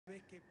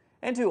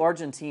And to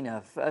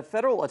Argentina,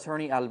 federal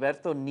attorney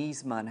Alberto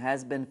Nisman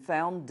has been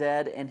found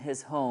dead in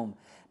his home.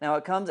 Now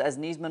it comes as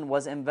Nisman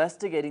was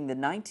investigating the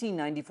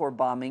 1994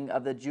 bombing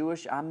of the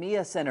Jewish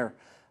Amia Center.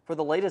 For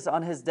the latest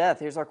on his death,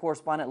 here's our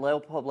correspondent Leo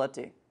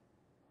Pobletti.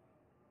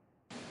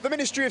 The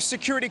Ministry of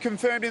Security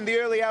confirmed in the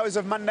early hours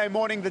of Monday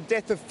morning the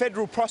death of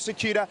federal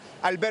prosecutor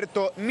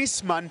Alberto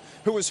Nisman,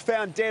 who was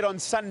found dead on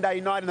Sunday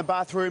night in the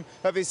bathroom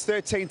of his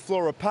 13th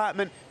floor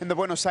apartment in the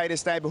Buenos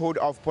Aires neighbourhood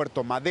of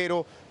Puerto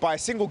Madero by a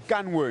single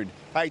gun wound.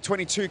 A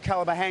 .22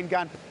 caliber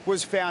handgun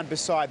was found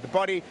beside the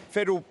body.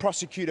 Federal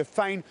prosecutor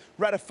Fain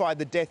ratified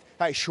the death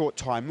a short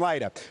time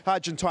later.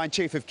 Argentine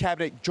Chief of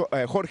Cabinet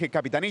Jorge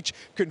Capitanich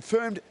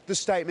confirmed the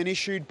statement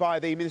issued by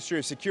the Ministry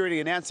of Security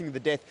announcing the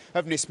death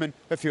of Nisman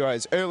a few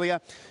hours earlier.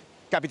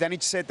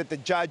 Capitanich said that the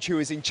judge who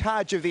is in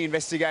charge of the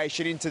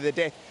investigation into the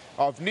death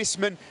of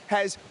Nisman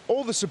has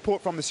all the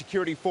support from the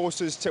security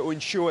forces to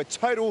ensure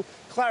total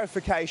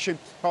clarification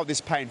of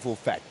this painful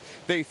fact.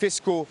 The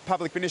Fiscal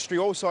Public Ministry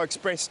also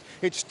expressed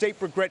its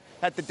deep regret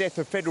at the death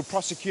of federal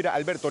prosecutor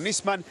Alberto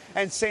Nisman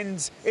and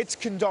sends its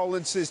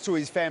condolences to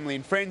his family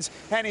and friends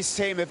and his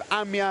team of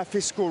AMIA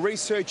Fiscal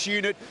Research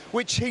Unit,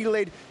 which he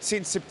led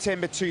since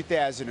September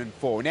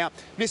 2004. Now,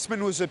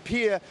 Nisman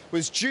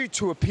was due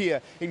to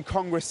appear in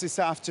Congress this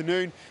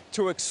afternoon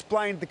to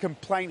explain the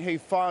complaint he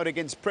filed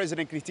against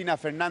President Cristina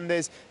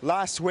Fernandez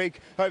last week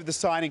over the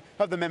signing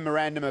of the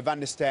Memorandum of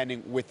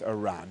Understanding with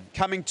Iran.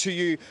 Coming to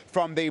you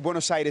from the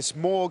Buenos Aires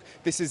morgue,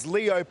 this is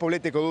Leo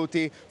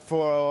Pobletti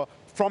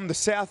from the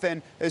south,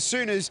 and as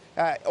soon as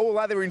all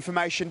other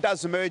information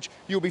does emerge,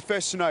 you'll be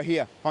first to know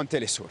here on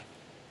Telesur.